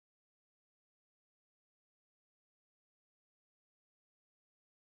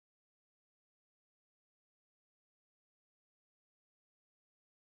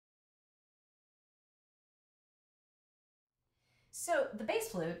So the bass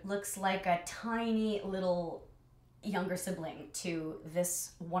flute looks like a tiny little younger sibling to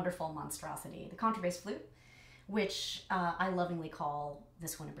this wonderful monstrosity, the contrabass flute, which I lovingly call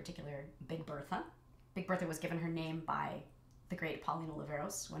this one in particular Big Bertha. Big Bertha was given her name by the great Pauline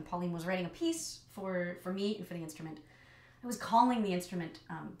Oliveros. When Pauline was writing a piece for me and for the instrument, I was calling the instrument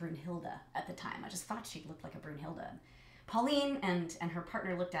Brunhilde at the time. I just thought she looked like a Brunhilde. Pauline and her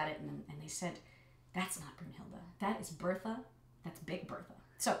partner looked at it and they said, "That's not Brunhilde. That is Bertha. That's Big Bertha."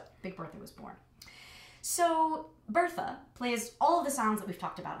 So Big Bertha was born. So Bertha plays all of the sounds that we've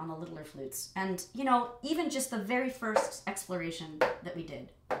talked about on the littler flutes. And, you know, even just the very first exploration that we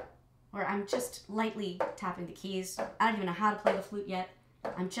did, where I'm just lightly tapping the keys. I don't even know how to play the flute yet.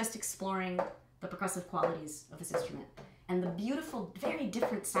 I'm just exploring the percussive qualities of this instrument and the beautiful, very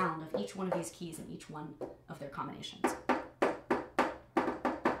different sound of each one of these keys and each one of their combinations.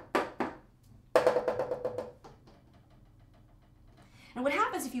 And what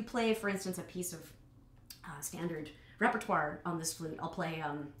happens if you play, for instance, a piece of standard repertoire on this flute? I'll play,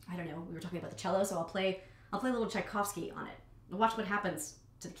 I don't know, we were talking about the cello, so I'll play a little Tchaikovsky on it. And watch what happens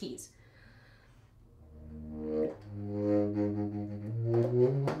to the keys.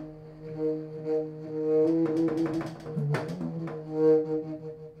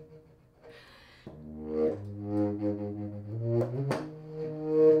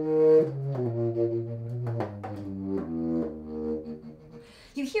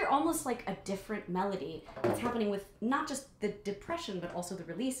 You hear almost like a different melody that's happening with not just the depression, but also the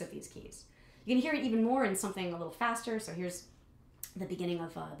release of these keys. You can hear it even more in something a little faster. So here's the beginning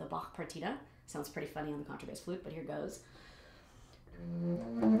of the Bach partita. Sounds pretty funny on the contrabass flute, but here goes.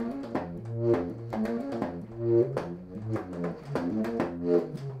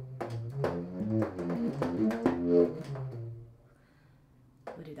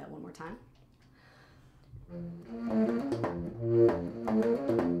 We'll do that one more time.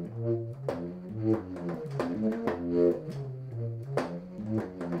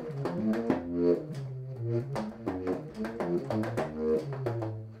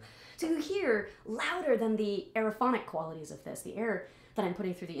 So you hear louder than the aerophonic qualities of this, the air that I'm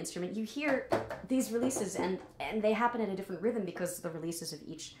putting through the instrument. You hear these releases, and they happen at a different rhythm because the releases of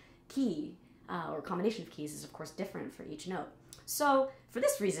each key or combination of keys is of course different for each note. So for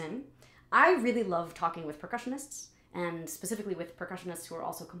this reason, I really love talking with percussionists, and specifically with percussionists who are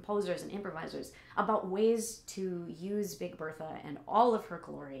also composers and improvisers, about ways to use Big Bertha and all of her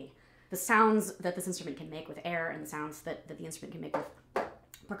glory, the sounds that this instrument can make with air and the sounds that the instrument can make with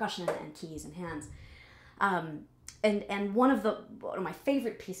percussion and keys and hands. And one of my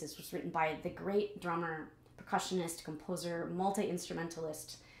favorite pieces was written by the great drummer, percussionist, composer,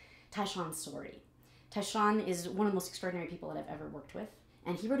 multi-instrumentalist, Tyshawn Sorey. Tyshawn is one of the most extraordinary people that I've ever worked with.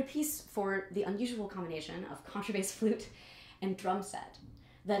 And he wrote a piece for the unusual combination of contrabass flute and drum set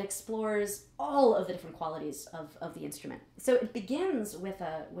that explores all of the different qualities of the instrument. So it begins with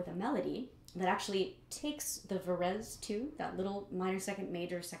a melody that actually takes the Varèse 2, that little minor second,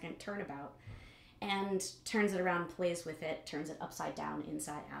 major second turnabout, and turns it around, plays with it, turns it upside down,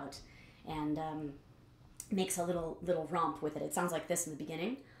 inside out, and makes a little romp with it. It sounds like this in the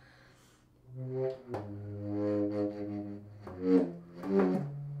beginning.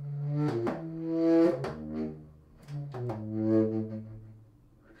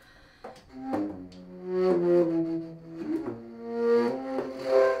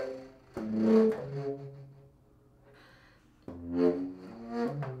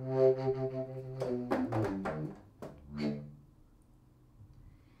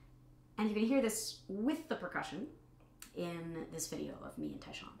 And you can hear this with the percussion in this video of me and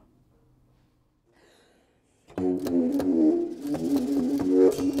Tyshawn.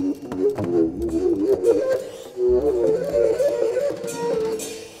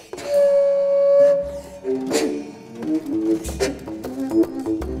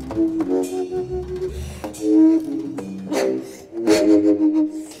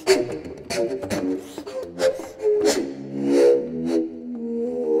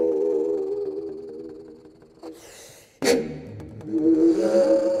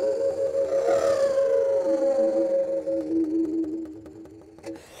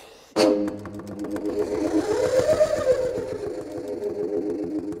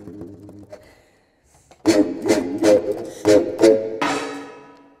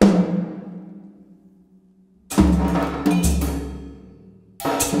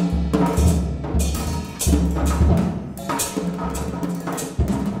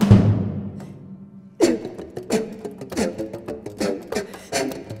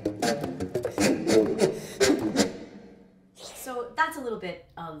 That's a little bit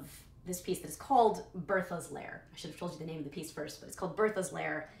of this piece that is called Bertha's Lair. I should have told you the name of the piece first, but it's called Bertha's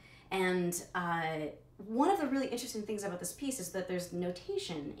Lair. And one of the really interesting things about this piece is that there's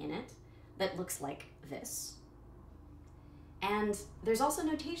notation in it that looks like this. And there's also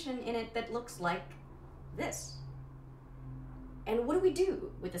notation in it that looks like this. And what do we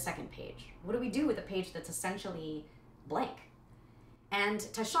do with the second page? What do we do with a page that's essentially blank? And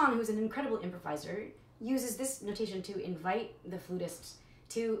Tyshawn, who's an incredible improviser, uses this notation to invite the flutists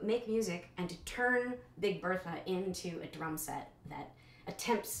to make music and to turn Big Bertha into a drum set that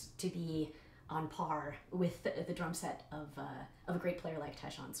attempts to be on par with the drum set of a great player like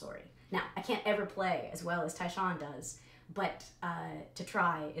Tyshawn Sorey. Now, I can't ever play as well as Tyshawn does, but to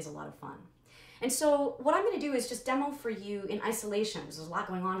try is a lot of fun. And so what I'm going to do is just demo for you in isolation, because there's a lot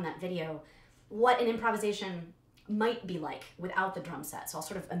going on in that video, what an improvisation might be like without the drum set. So I'll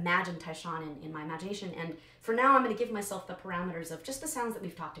sort of imagine Tyshawn in my imagination, and for now I'm going to give myself the parameters of just the sounds that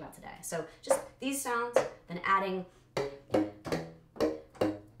we've talked about today. So just these sounds, then adding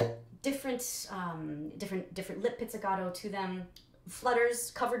different lip pizzicato to them,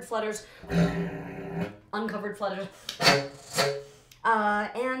 flutters, covered flutters, uncovered flutters,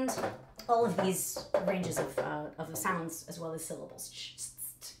 and all of these ranges of the sounds as well as syllables,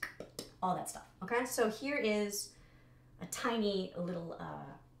 all that stuff. Okay, so here is a tiny little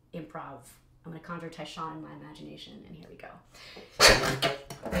improv. I'm going to conjure Tyshawn in my imagination, and here we go.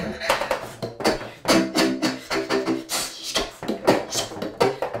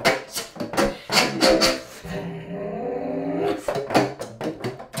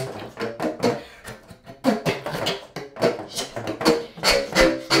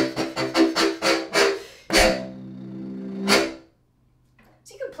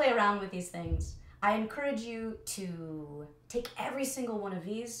 With these things, I encourage you to take every single one of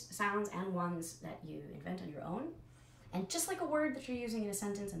these sounds and ones that you invent on your own, and just like a word that you're using in a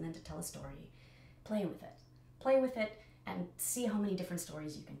sentence and then to tell a story, play with it. Play with it and see how many different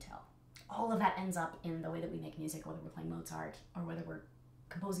stories you can tell. All of that ends up in the way that we make music, whether we're playing Mozart or whether we're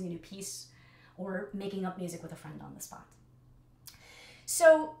composing a new piece or making up music with a friend on the spot.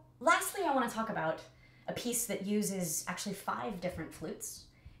 So lastly, I want to talk about a piece that uses actually 5 different flutes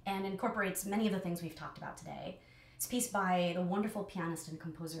and incorporates many of the things we've talked about today. It's a piece by the wonderful pianist and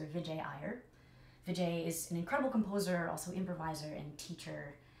composer Vijay Iyer. Vijay is an incredible composer, also improviser and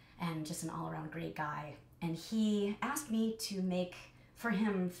teacher, and just an all-around great guy. And he asked me to make for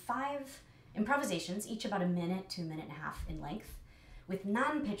him 5 improvisations, each about a minute to a minute and a half in length, with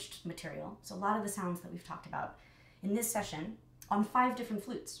non-pitched material, so a lot of the sounds that we've talked about in this session, on 5 different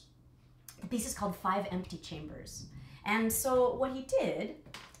flutes. The piece is called 5 Empty Chambers. And so what he did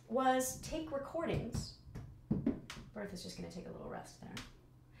was take recordings. Bertha's just going to take a little rest there.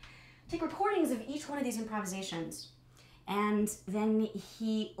 Take recordings of each one of these improvisations, and then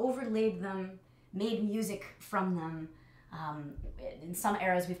he overlaid them, made music from them. In some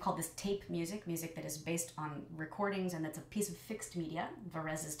eras, we've called this tape music, music that is based on recordings, and that's a piece of fixed media,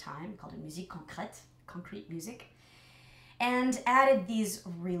 Varèse's time, called it musique concrète, concrete music, and added these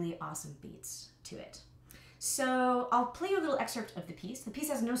really awesome beats to it. So I'll play you a little excerpt of the piece. The piece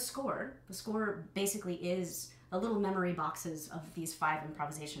has no score. The score basically is the little memory boxes of these 5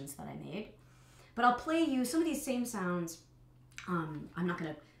 improvisations that I made. But I'll play you some of these same sounds. I'm not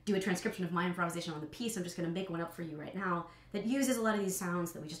going to do a transcription of my improvisation on the piece. I'm just going to make one up for you right now that uses a lot of these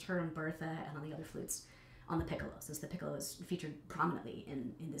sounds that we just heard on Bertha and on the other flutes on the piccolo, since the piccolo is featured prominently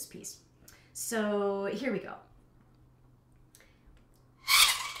in this piece. So here we go.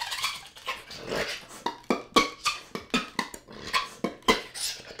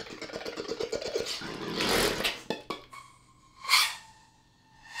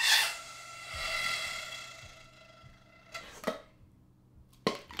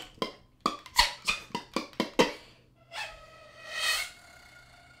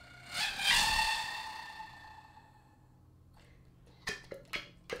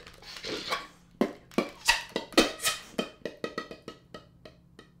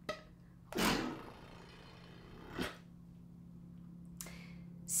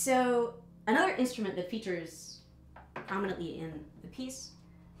 So another instrument that features prominently in the piece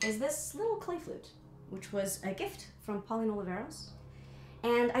is this little clay flute, which was a gift from Pauline Oliveros.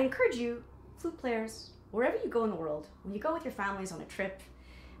 And I encourage you, flute players, wherever you go in the world, when you go with your families on a trip,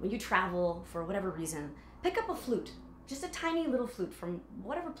 when you travel for whatever reason, pick up a flute, just a tiny little flute from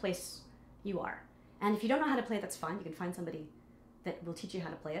whatever place you are. And if you don't know how to play it, that's fine. You can find somebody that will teach you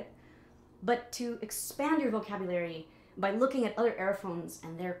how to play it. But to expand your vocabulary by looking at other aerophones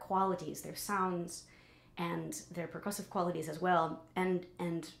and their qualities, their sounds, and their percussive qualities as well, and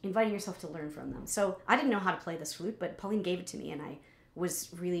inviting yourself to learn from them. So I didn't know how to play this flute, but Pauline gave it to me, and I was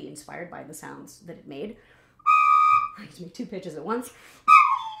really inspired by the sounds that it made. I just make two pitches at once.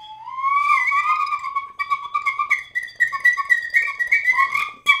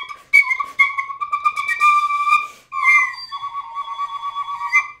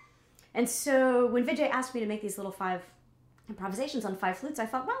 And so when Vijay asked me to make these little 5 improvisations on 5 flutes, I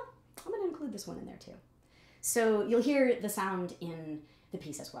thought, well, I'm going to include this one in there too. So you'll hear the sound in the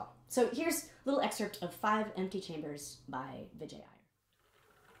piece as well. So here's a little excerpt of 5 Empty Chambers by Vijay Iyer.